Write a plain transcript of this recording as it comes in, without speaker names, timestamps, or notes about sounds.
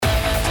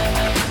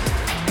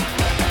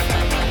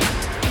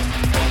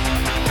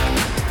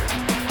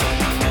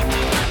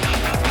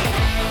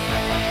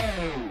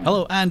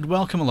Hello and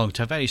welcome along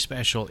to a very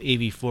special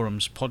AV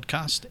Forums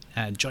podcast.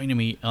 Joining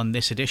me on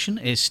this edition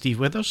is Steve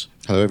Withers.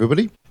 Hello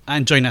everybody.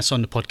 And joining us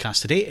on the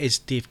podcast today is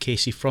Dave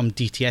Casey from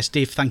DTS.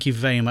 Dave, thank you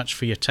very much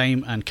for your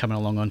time and coming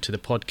along onto the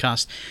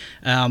podcast.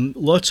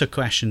 Lots of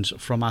questions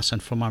from us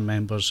and from our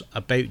members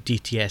about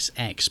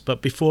DTS-X,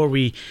 but before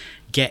we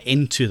get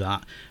into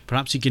that,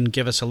 perhaps you can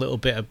give us a little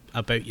bit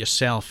about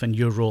yourself and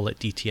your role at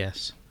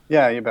DTS.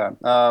 Yeah, you bet.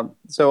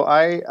 So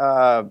I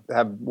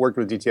have worked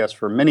with DTS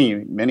for many,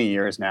 many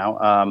years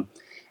now,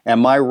 and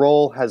my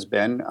role has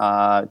been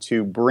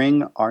to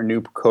bring our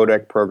new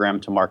codec program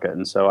to market.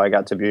 And so I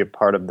got to be a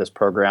part of this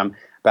program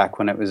back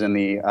when it was in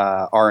the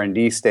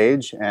R&D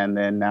stage, and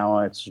then now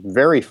it's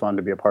very fun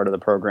to be a part of the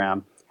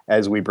program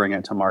as we bring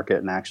it to market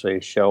and actually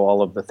show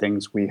all of the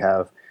things we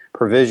have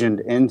provisioned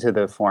into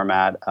the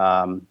format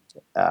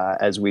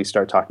as we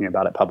start talking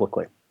about it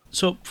publicly.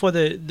 So for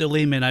the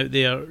layman out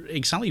there,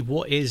 exactly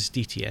what is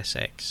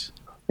DTS-X?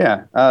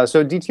 Yeah,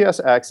 so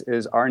DTS-X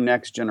is our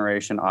next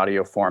generation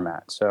audio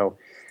format. So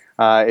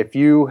if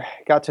you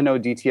got to know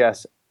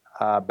DTS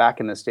back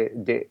in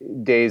the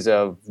days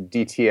of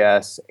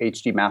DTS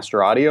HD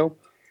Master Audio,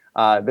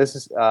 this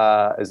is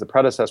the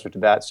predecessor to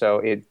that. So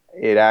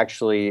it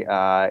actually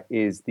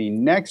is the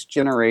next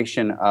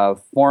generation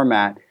of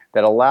format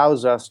that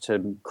allows us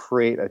to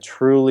create a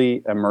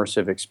truly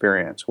immersive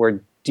experience,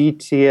 where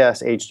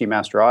DTS HD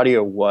Master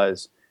Audio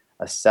was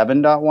a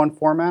 7.1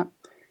 format.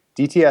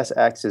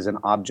 DTS-X is an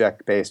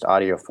object-based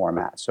audio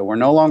format, so we're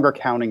no longer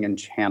counting in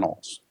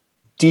channels.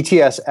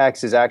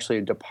 DTS-X is actually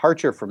a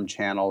departure from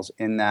channels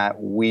in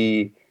that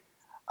we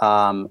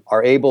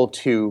are able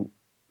to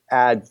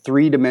add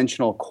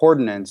three-dimensional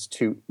coordinates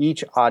to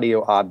each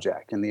audio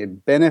object. And the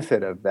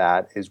benefit of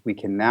that is we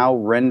can now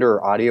render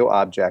audio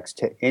objects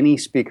to any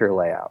speaker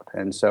layout.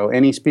 And so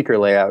any speaker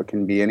layout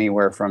can be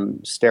anywhere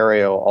from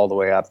stereo all the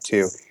way up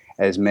to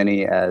as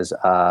many as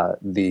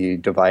the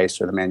device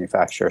or the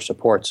manufacturer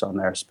supports on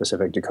their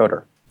specific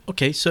decoder.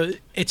 Okay, so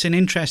it's an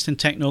interesting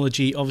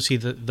technology. Obviously,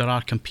 there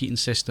are competing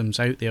systems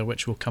out there,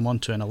 which we'll come on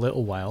to in a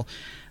little while.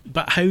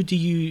 But how do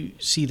you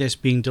see this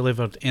being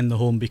delivered in the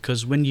home?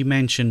 Because when you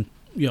mention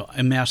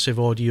immersive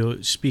audio,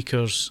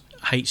 speakers,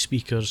 height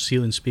speakers,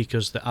 ceiling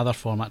speakers, the other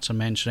formats I'm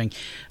mentioning,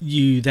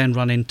 you then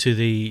run into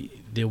the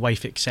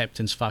wife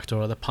acceptance factor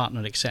or the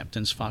partner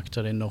acceptance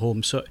factor in the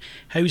home. So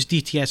how is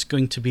DTS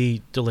going to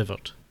be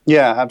delivered?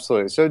 Yeah,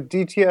 absolutely. So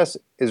DTS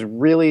is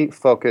really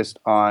focused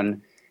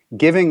on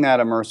giving that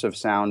immersive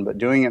sound, but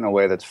doing it in a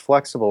way that's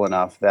flexible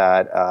enough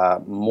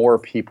that more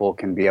people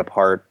can be a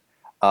part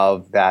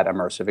of that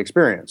immersive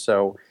experience.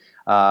 So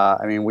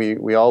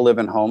we all live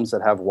in homes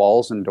that have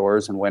walls and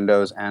doors and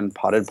windows and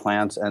potted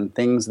plants and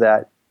things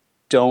that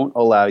don't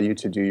allow you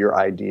to do your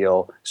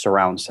ideal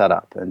surround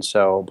setup. And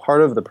so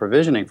part of the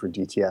provisioning for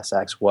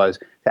DTS-X was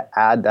to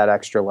add that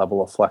extra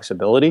level of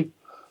flexibility.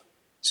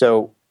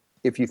 So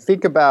if you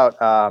think about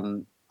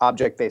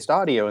object-based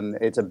audio and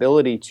its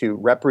ability to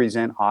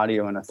represent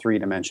audio in a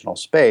three-dimensional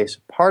space,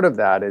 part of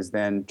that is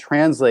then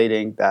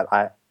translating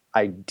that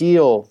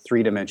ideal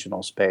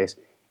three-dimensional space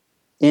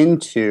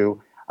into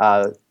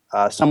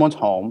someone's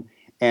home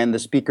and the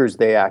speakers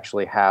they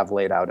actually have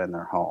laid out in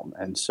their home.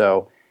 And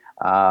so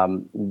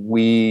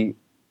we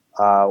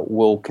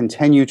will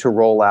continue to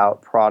roll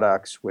out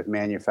products with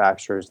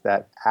manufacturers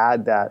that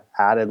add that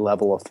added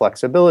level of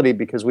flexibility,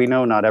 because we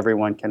know not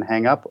everyone can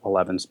hang up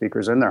 11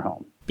 speakers in their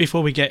home.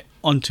 Before we get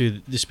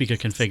onto the speaker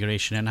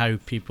configuration and how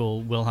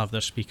people will have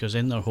their speakers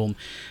in their home,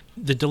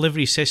 the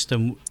delivery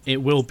system,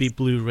 it will be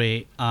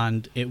Blu-ray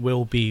and it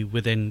will be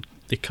within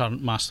the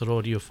current Master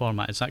Audio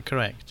format. Is that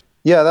correct?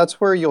 Yeah, that's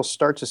where you'll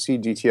start to see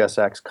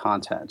DTS-X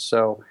content.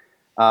 So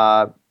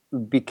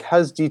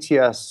because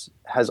DTS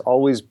has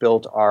always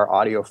built our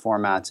audio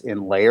formats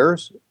in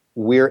layers,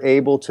 we're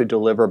able to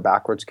deliver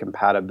backwards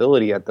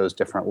compatibility at those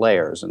different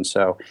layers. And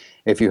so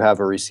if you have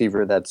a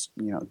receiver that's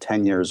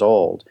 10 years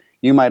old,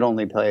 you might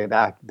only play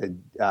back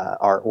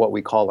what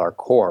we call our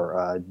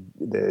core,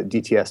 the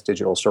DTS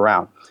digital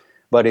surround.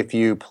 But if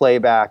you play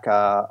back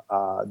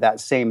that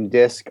same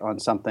disc on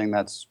something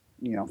that's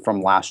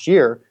from last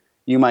year,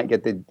 you might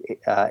get the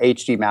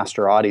HD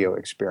Master Audio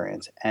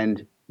experience.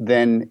 And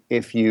then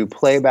if you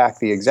play back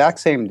the exact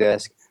same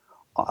disc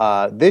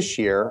this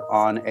year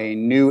on a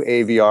new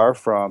AVR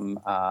from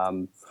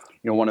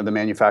one of the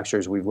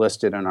manufacturers we've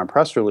listed in our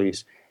press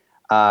release,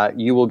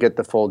 you will get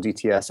the full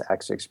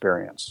DTS-X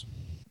experience.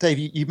 Dave,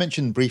 you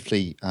mentioned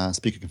briefly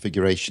speaker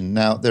configuration.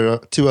 Now, there are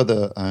two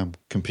other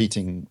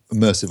competing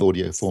immersive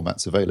audio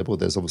formats available.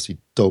 There's obviously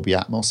Dolby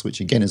Atmos, which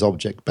again is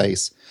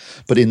object-based,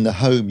 but in the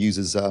home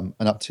uses an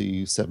up to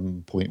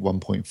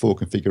 7.1.4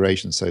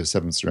 configuration, so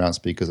 7 surround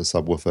speakers, a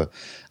subwoofer,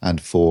 and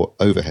 4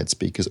 overhead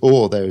speakers.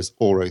 Or there's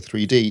Auro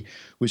 3D,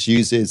 which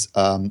uses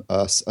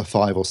a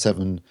 5 or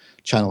 7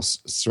 channel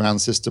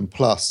surround system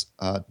plus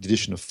the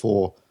addition of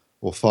 4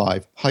 or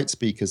 5 height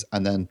speakers,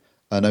 and then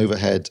an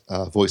overhead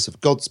voice of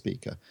God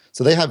speaker.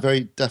 So they have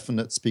very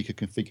definite speaker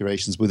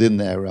configurations within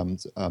their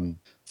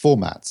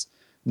formats.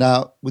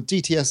 Now, with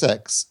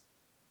DTS-X,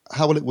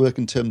 how will it work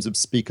in terms of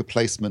speaker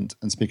placement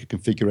and speaker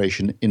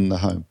configuration in the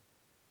home?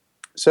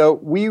 So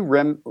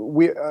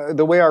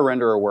the way our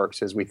renderer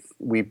works is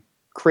we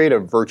create a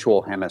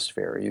virtual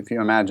hemisphere. If you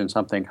imagine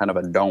something kind of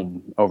a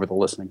dome over the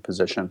listening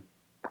position,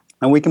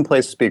 and we can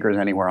place speakers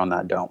anywhere on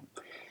that dome.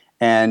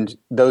 And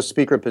those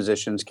speaker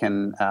positions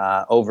can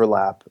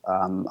overlap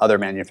other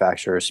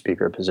manufacturers'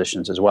 speaker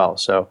positions as well.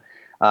 So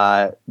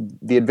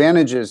the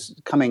advantage is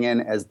coming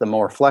in as the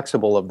more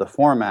flexible of the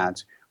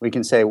formats. We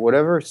can say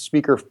whatever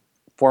speaker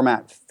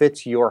format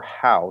fits your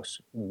house,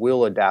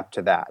 we'll adapt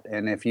to that.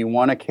 And if you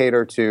want to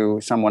cater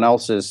to someone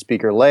else's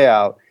speaker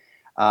layout,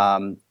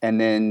 and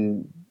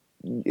then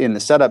in the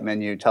setup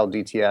menu tell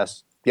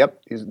DTS,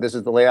 yep, this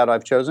is the layout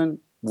I've chosen,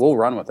 we'll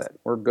run with it.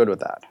 We're good with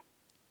that.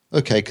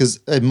 Okay, because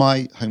in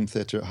my home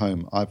theatre at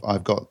home,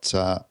 I've got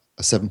a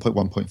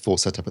 7.1.4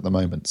 setup at the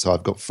moment. So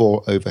I've got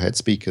 4 overhead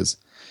speakers.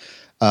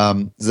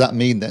 Does that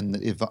mean then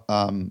that if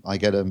I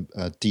get a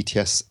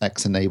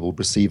DTS-X enabled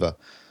receiver,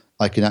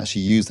 I can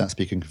actually use that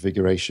speaker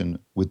configuration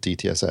with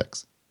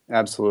DTS-X?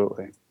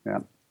 Absolutely, yeah.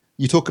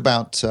 You talk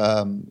about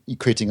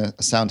creating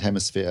a sound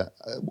hemisphere.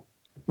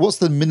 What's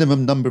the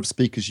minimum number of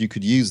speakers you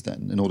could use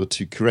then in order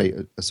to create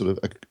a sort of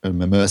an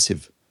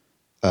immersive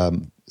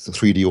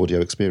 3D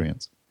audio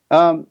experience?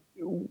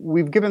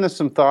 We've given this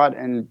some thought,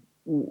 and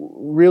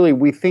really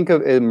we think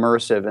of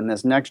immersive, and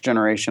this next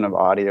generation of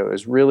audio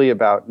is really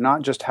about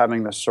not just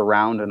having the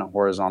surround and a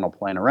horizontal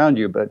plane around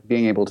you, but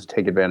being able to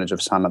take advantage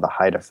of some of the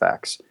height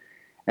effects.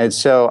 And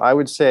so I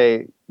would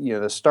say,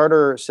 the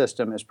starter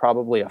system is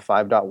probably a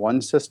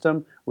 5.1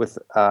 system with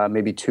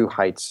maybe 2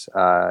 heights,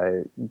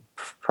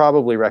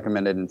 probably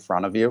recommended in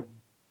front of you,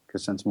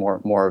 because since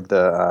more of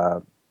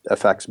the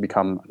effects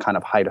become kind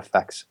of height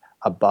effects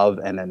above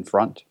and in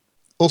front.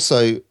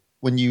 Also,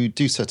 when you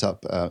do set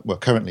up,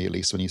 currently at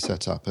least, when you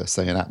set up,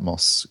 say, an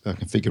Atmos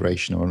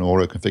configuration or an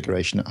Auro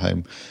configuration at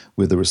home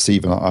with a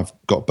receiver, I've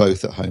got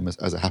both at home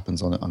as it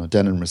happens on a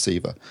Denon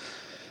receiver.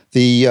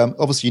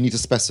 Obviously, you need to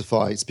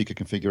specify speaker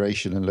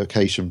configuration and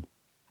location.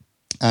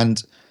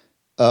 And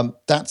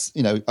that's,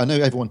 I know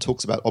everyone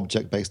talks about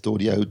object-based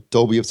audio.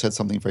 Dolby have said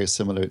something very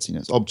similar. It's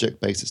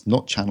object-based, it's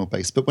not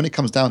channel-based. But when it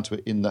comes down to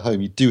it in the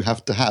home, you do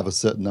have to have a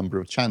certain number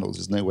of channels.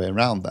 There's no way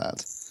around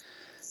that.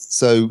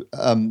 So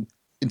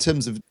in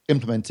terms of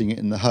implementing it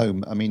in the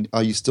home,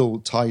 are you still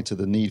tied to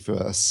the need for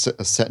a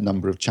set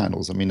number of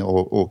channels?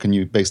 Or can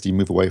you basically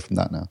move away from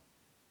that now?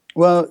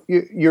 Well,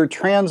 you're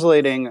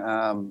translating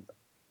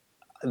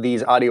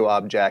these audio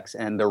objects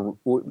and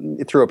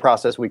through a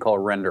process we call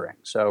rendering.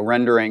 So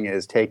rendering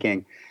is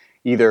taking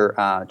either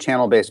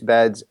channel-based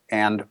beds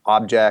and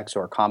objects,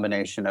 or a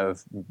combination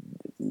of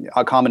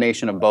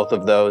both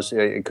of those.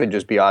 It could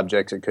just be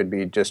objects. It could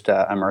be just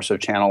immersive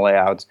channel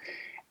layouts,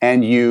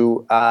 and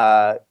you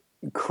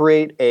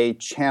create a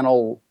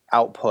channel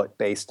output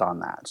based on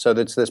that. So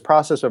it's this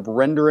process of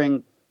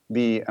rendering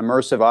the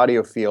immersive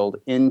audio field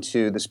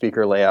into the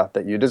speaker layout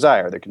that you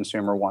desire, the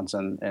consumer wants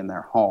in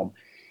their home.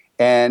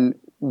 And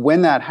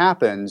when that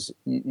happens,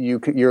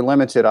 you're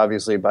limited,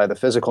 obviously, by the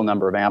physical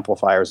number of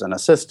amplifiers in a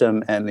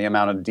system and the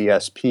amount of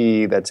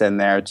DSP that's in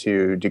there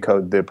to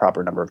decode the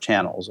proper number of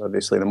channels.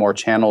 Obviously, the more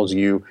channels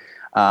you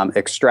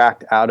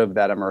extract out of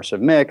that immersive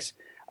mix,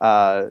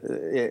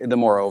 the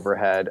more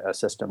overhead a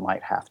system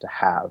might have to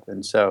have.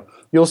 And so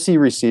you'll see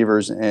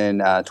receivers in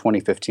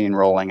 2015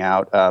 rolling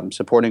out,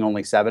 supporting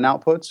only 7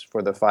 outputs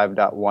for the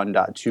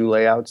 5.1.2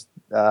 layouts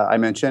I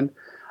mentioned,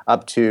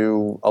 up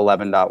to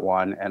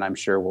 11.1, and I'm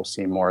sure we'll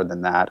see more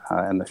than that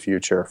in the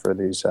future for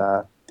these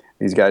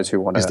guys who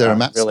want to. Is there a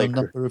maximum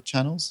number of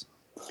channels?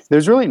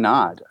 There's really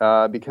not,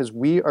 because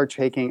we are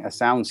taking a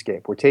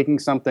soundscape. We're taking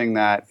something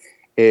that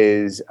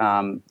is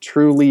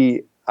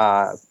truly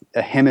a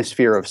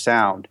hemisphere of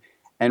sound,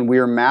 and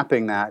we're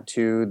mapping that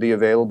to the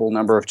available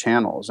number of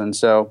channels. And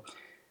so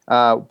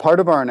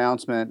part of our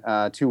announcement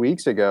 2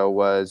 weeks ago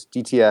was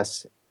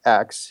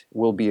DTS-X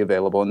will be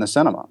available in the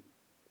cinema.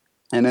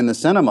 And in the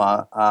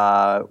cinema,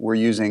 we're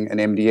using an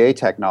MDA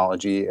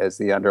technology as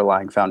the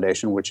underlying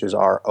foundation, which is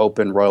our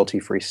open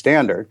royalty-free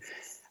standard.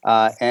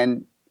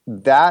 And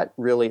that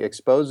really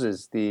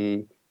exposes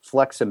the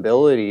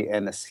flexibility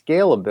and the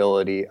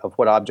scalability of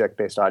what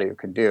object-based audio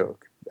can do.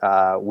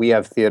 We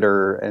have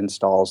theater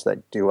installs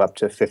that do up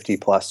to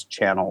 50-plus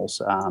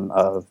channels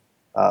of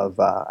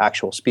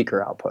actual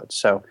speaker outputs.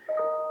 So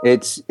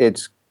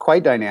it's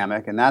quite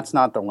dynamic, and that's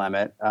not the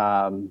limit.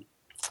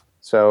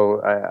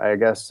 So I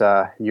guess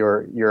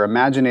your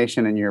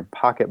imagination and your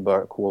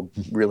pocketbook will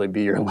really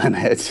be your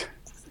limit.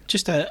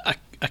 Just a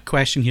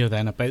question here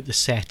then about the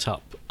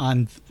setup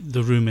and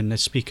the room and the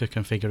speaker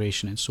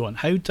configuration and so on.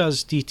 How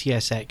does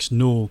DTS-X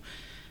know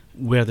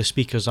where the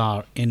speakers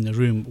are in the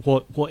room?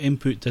 What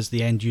input does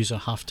the end user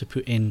have to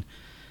put in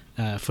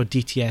for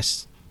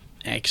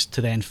DTS-X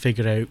to then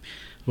figure out,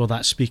 well,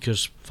 that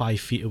speaker's 5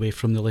 feet away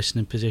from the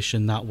listening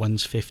position, that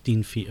one's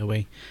 15 feet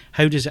away?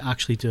 How does it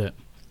actually do it?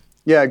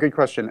 Yeah, good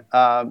question.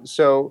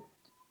 So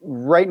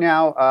right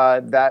now,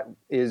 that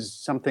is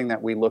something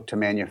that we look to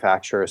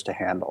manufacturers to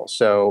handle.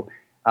 So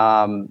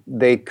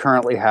they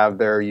currently have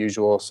their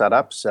usual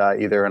setups,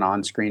 either an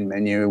on-screen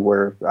menu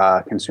where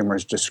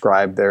consumers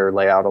describe their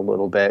layout a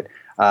little bit.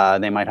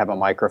 They might have a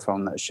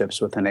microphone that ships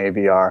with an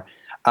AVR.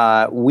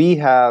 We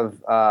have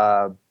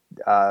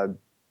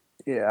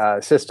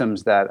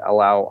systems that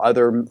allow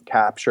other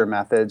capture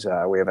methods.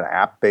 We have an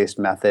app-based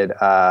method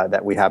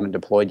that we haven't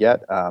deployed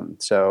yet.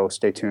 So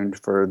stay tuned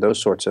for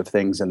those sorts of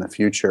things in the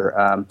future.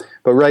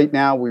 But right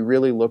now, we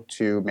really look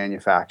to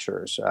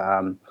manufacturers.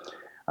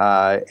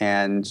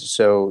 And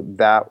so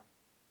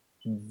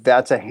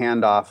that's a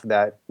handoff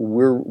that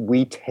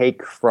we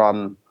take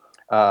from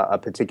a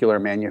particular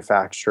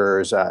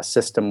manufacturer's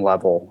system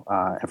level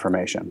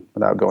information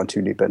without going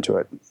too deep into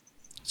it.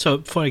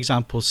 So, for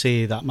example,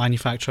 say that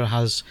manufacturer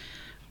has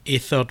a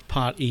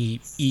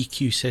third-party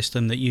EQ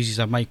system that uses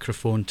a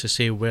microphone to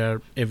say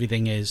where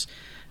everything is.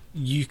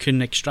 You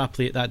can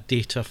extrapolate that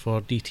data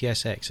for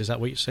DTS:X. Is that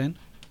what you're saying?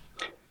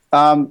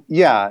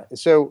 Yeah.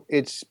 So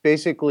it's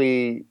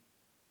basically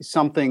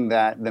something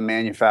that the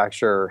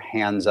manufacturer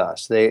hands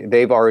us.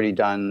 They've already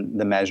done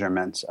the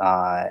measurements,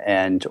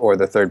 or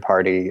the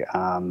third-party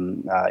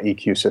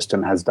EQ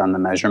system has done the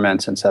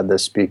measurements and said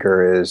this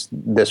speaker is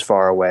this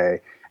far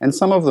away. And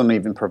some of them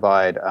even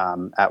provide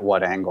at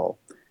what angle.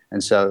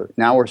 And so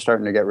now we're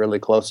starting to get really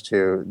close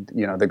to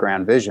the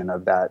grand vision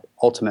of that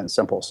ultimate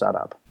simple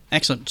setup.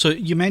 Excellent. So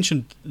you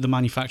mentioned the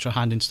manufacturer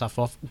handing stuff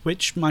off.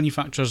 Which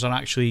manufacturers are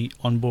actually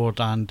on board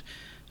and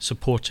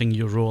supporting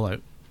your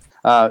rollout?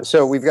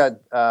 So we've got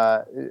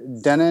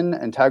Denon,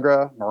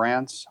 Integra,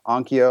 Marantz,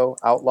 Onkyo,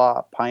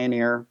 Outlaw,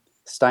 Pioneer,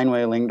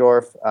 Steinway,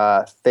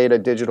 Lingdorf, Theta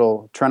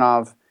Digital,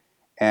 Trinov,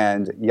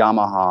 and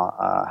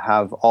Yamaha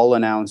have all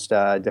announced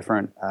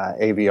different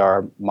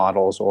AVR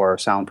models or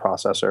sound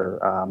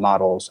processor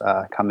models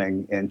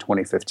coming in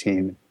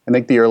 2015. I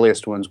think the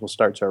earliest ones will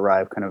start to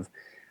arrive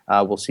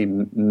we'll see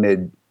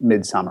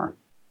mid-summer.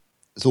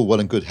 It's all well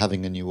and good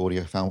having a new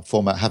audio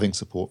format, having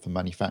support from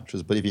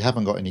manufacturers, but if you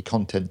haven't got any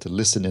content to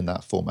listen in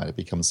that format, it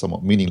becomes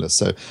somewhat meaningless.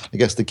 So I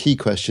guess the key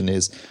question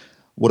is,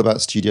 what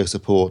about studio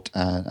support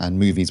and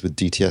movies with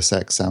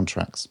DTS:X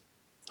soundtracks?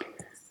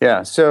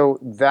 Yeah, so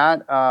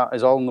that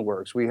is all in the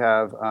works. We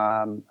have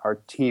our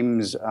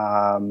teams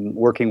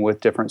working with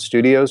different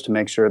studios to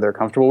make sure they're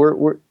comfortable.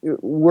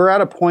 We're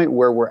at a point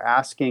where we're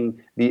asking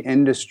the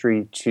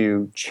industry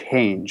to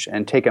change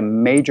and take a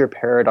major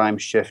paradigm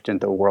shift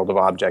into the world of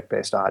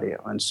object-based audio.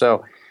 And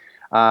so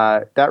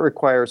that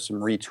requires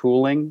some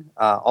retooling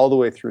all the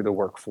way through the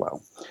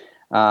workflow.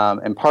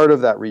 And part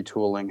of that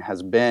retooling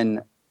has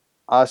been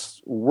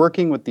us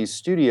working with these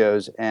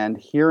studios and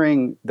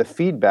hearing the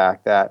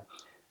feedback that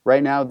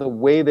right now, the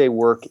way they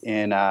work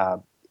in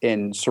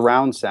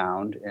surround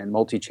sound and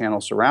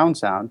multi-channel surround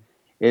sound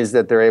is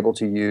that they're able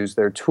to use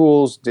their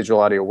tools, digital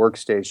audio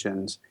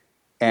workstations,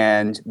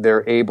 and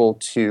they're able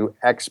to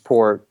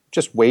export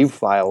just wave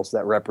files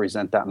that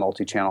represent that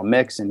multi-channel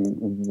mix and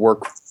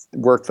work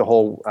the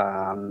whole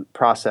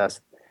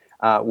process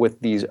with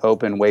these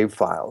open wave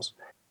files.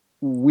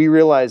 We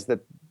realized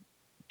that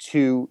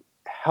to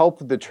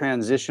help the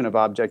transition of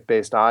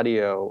object-based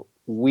audio,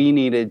 we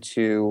needed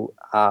to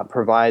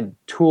provide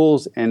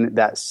tools in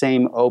that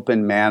same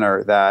open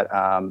manner that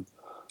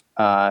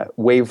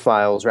wave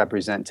files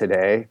represent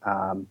today.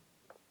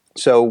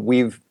 So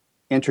we've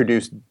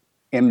introduced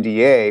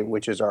MDA,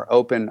 which is our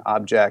open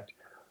object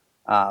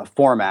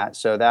format.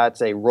 So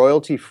that's a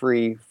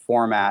royalty-free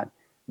format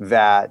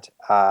that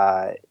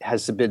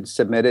has been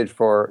submitted to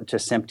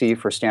SMPTE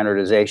for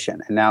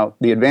standardization. And now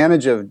the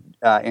advantage of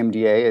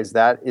MDA is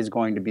that is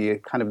going to be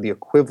kind of the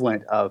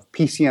equivalent of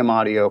PCM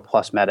audio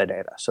plus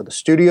metadata. So the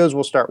studios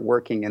will start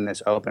working in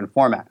this open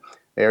format.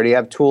 They already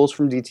have tools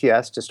from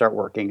DTS to start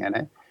working in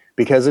it.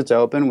 Because it's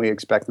open, we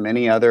expect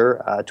many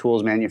other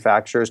tools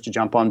manufacturers to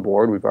jump on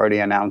board. We've already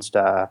announced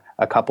a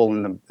couple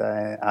in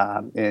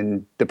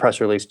the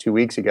press release 2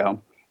 weeks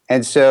ago.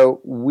 And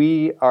so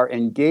we are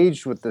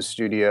engaged with the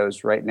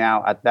studios right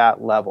now at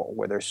that level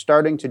where they're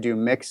starting to do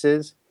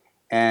mixes,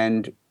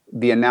 and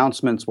the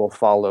announcements will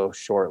follow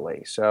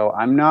shortly. So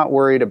I'm not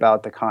worried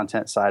about the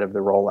content side of the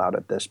rollout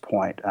at this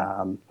point.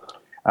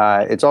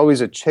 It's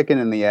always a chicken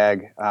and the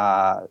egg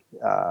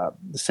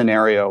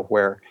scenario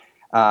where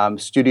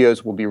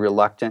studios will be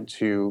reluctant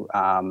to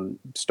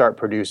start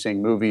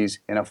producing movies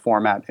in a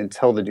format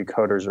until the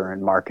decoders are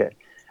in market.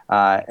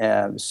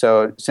 And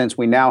so since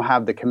we now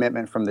have the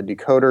commitment from the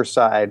decoder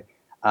side,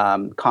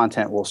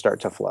 content will start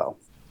to flow.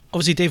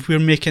 Obviously, Dave, we're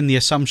making the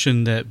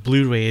assumption that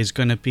Blu-ray is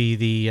going to be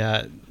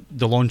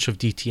the launch of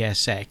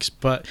DTS:X,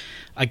 but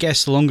I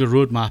guess the longer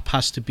roadmap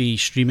has to be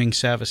streaming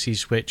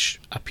services which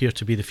appear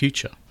to be the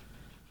future.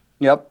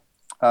 Yep.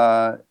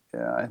 I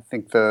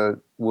think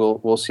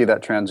we'll see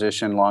that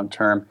transition long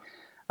term.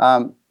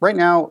 Right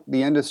now,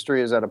 the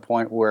industry is at a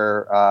point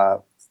where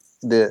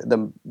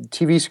the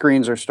TV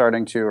screens are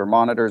starting to, or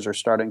monitors are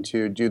starting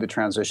to do the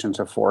transition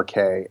to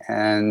 4K.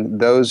 And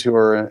those who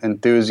are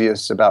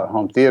enthusiasts about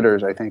home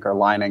theaters, I think, are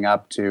lining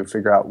up to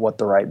figure out what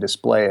the right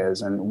display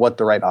is and what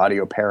the right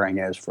audio pairing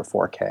is for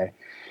 4K,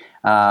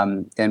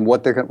 and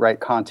what the right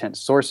content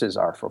sources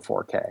are for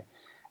 4K.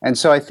 And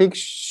so I think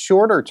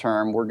shorter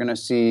term, we're going to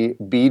see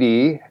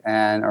BD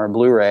or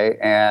Blu-ray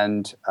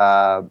and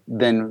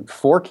then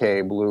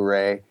 4K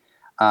Blu-ray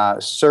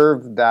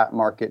serve that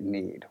market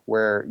need.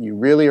 Where you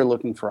really are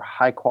looking for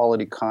high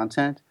quality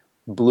content,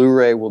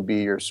 Blu-ray will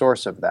be your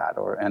source of that,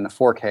 and the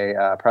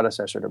 4K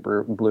predecessor to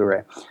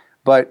Blu-ray.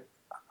 But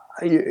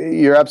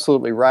you're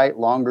absolutely right.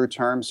 Longer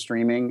term,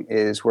 streaming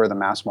is where the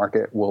mass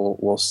market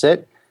will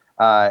sit.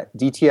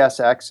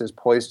 DTS:X is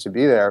poised to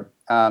be there.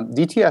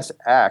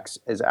 DTS:X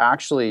is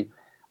actually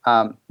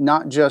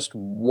not just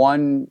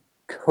one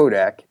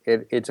codec.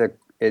 It's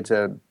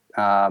a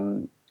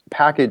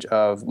package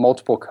of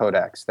multiple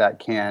codecs that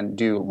can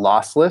do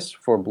lossless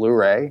for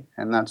Blu-ray,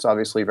 and that's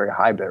obviously very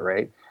high bit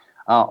rate,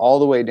 all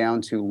the way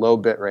down to low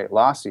bit rate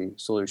lossy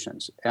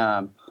solutions.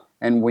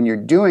 And when you're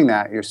doing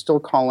that, you're still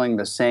calling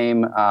the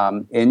same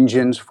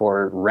engines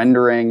for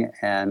rendering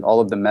and all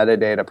of the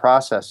metadata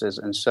processes.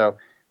 And so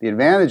the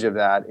advantage of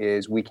that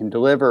is we can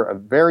deliver a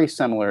very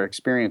similar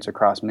experience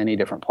across many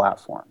different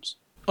platforms.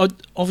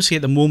 Obviously,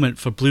 at the moment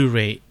for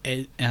Blu-ray,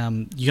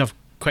 you have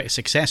quite a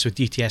success with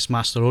DTS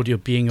Master Audio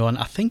being on,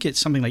 I think it's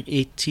something like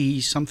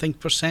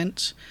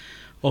 80-something%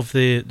 of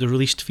the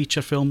released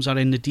feature films are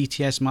in the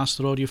DTS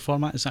Master Audio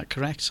format. Is that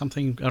correct?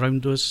 Something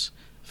around those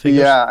figures?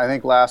 Yeah, I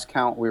think last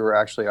count we were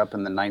actually up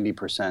in the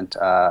 90%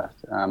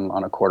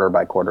 on a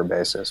quarter-by-quarter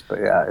basis. But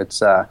yeah,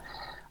 it's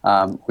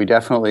we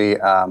definitely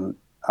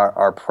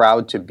are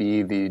proud to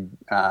be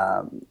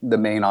the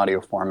main audio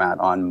format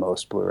on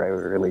most Blu-ray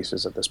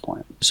releases at this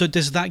point. So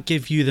does that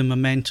give you the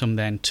momentum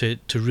then to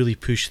really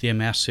push the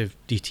immersive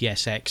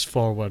DTS:X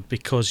forward,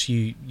 because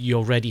you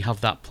already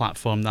have that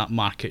platform, that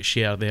market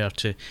share there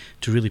to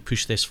really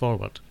push this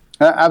forward?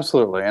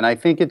 Absolutely, and I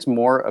think it's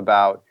more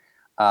about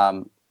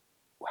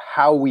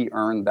how we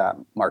earn that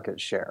market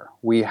share.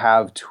 We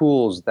have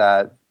tools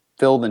that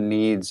fill the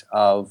needs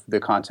of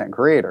the content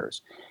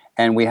creators.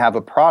 And we have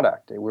a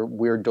product.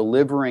 We're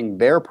delivering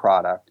their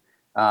product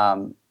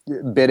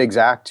bit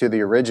exact to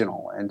the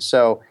original. And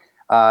so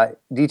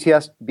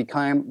DTS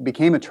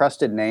became a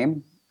trusted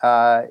name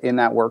in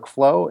that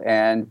workflow,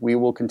 and we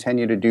will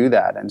continue to do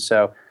that. And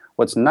so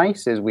what's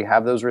nice is we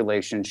have those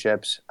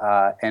relationships,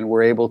 and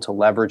we're able to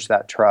leverage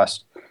that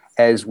trust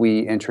as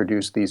we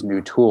introduce these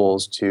new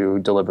tools to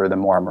deliver the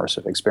more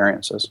immersive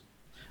experiences.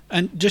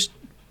 And just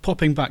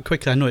popping back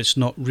quickly, I know it's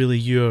not really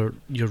your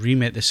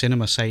remit, the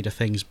cinema side of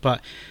things, but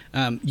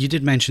you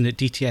did mention that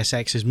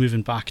DTS:X is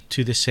moving back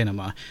to the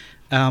cinema.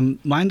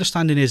 My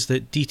understanding is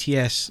that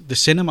DTS, the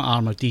cinema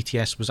arm of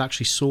DTS, was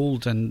actually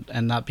sold and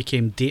that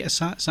became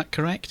Datasat. Is that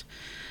correct?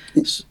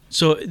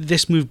 So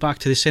this move back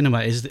to the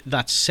cinema,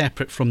 that's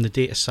separate from the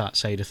Datasat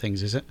side of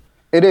things, is it?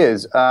 It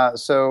is. I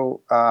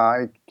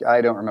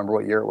don't remember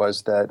what year it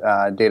was that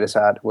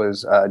Datasat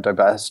was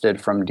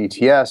divested from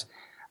DTS,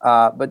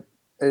 but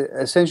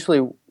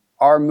essentially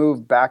our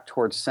move back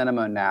towards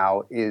cinema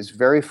now is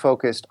very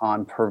focused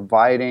on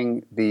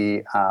providing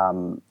the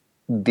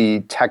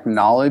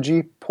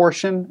technology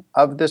portion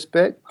of this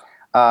bit.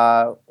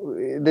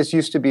 This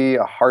used to be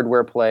a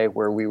hardware play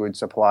where we would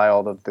supply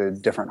all of the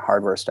different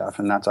hardware stuff,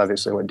 and that's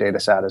obviously what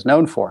Datasat is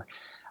known for.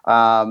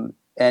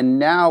 And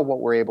now what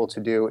we're able to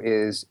do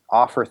is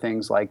offer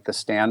things like the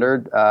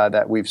standard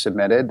that we've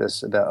submitted,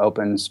 the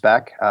open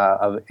spec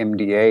of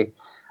MDA,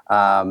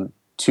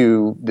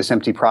 to the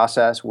SMPTE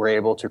process. We're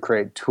able to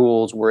create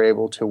tools. We're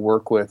able to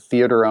work with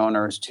theater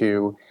owners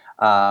to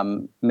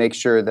make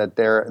sure that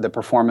the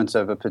performance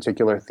of a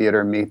particular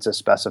theater meets a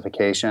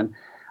specification.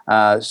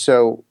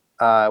 So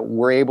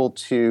we're able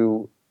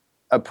to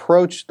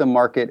approach the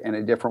market in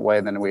a different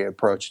way than we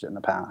approached it in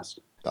the past.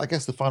 I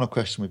guess the final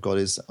question we've got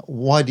is,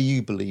 why do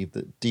you believe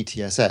that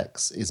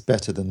DTS:X is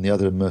better than the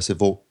other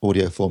immersive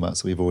audio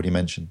formats we've already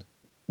mentioned?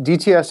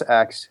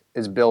 DTS:X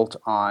is built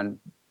on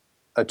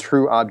a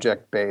true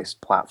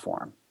object-based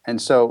platform.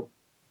 And so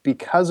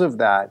because of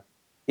that,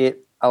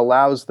 it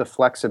allows the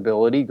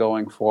flexibility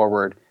going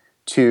forward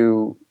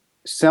to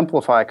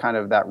simplify kind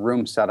of that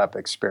room setup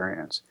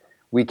experience.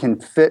 We can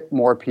fit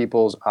more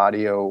people's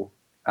audio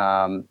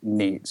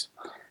needs.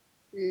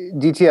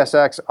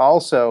 DTS:X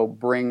also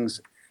brings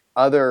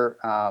other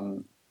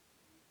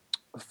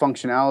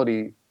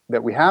functionality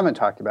that we haven't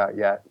talked about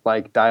yet,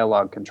 like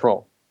dialogue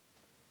control.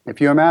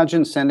 If you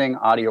imagine sending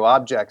audio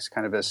objects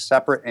kind of as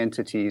separate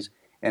entities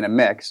in a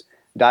mix,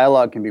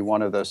 dialogue can be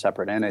one of those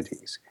separate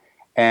entities.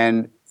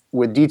 And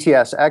with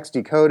DTS:X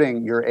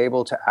decoding, you're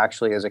able to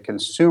actually, as a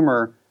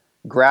consumer,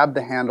 grab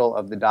the handle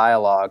of the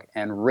dialogue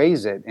and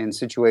raise it in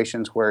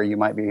situations where you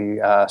might be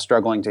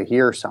struggling to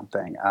hear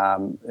something.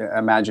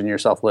 Imagine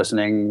yourself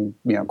listening,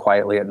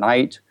 quietly at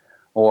night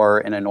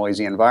or in a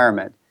noisy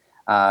environment.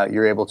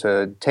 You're able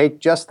to take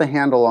just the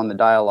handle on the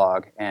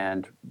dialogue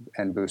and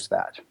boost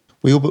that.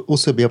 We'll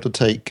also be able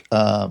to take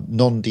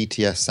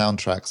non-DTS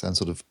soundtracks and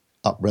sort of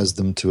up-res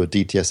them to a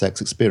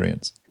DTS:X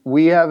experience.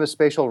 We have a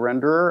spatial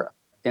renderer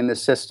in the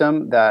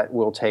system that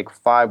will take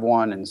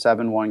 5.1 and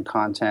 7.1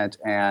 content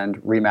and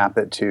remap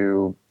it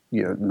to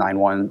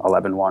 9.1,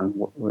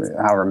 11.1,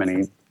 however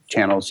many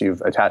channels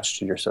you've attached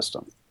to your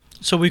system.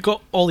 So we've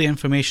got all the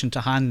information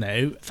to hand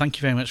now. Thank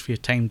you very much for your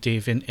time,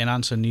 Dave, in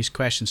answering these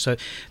questions. So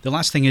the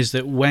last thing is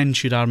that when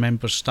should our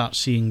members start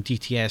seeing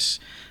DTS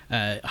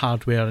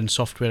hardware and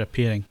software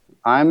appearing?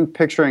 I'm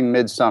picturing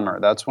midsummer.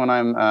 That's when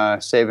I'm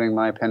saving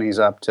my pennies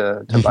up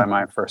to buy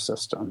my first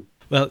system.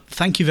 Well,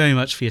 thank you very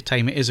much for your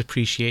time. It is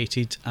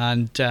appreciated.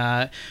 And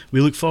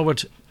we look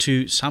forward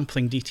to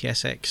sampling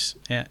DTS:X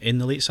in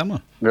the late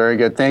summer. Very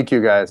good. Thank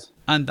you, guys.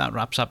 And that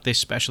wraps up this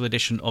special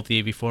edition of the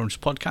AV Forums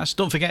podcast.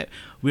 Don't forget,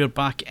 we're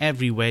back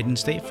every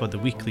Wednesday for the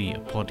weekly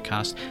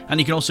podcast. And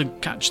you can also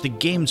catch the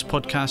Games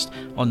podcast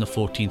on the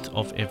 14th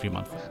of every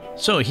month.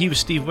 So he was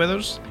Steve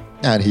Withers.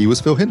 And he was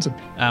Phil Hinton.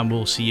 And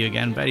we'll see you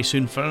again very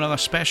soon for another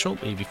special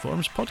AV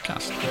Forums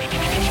podcast.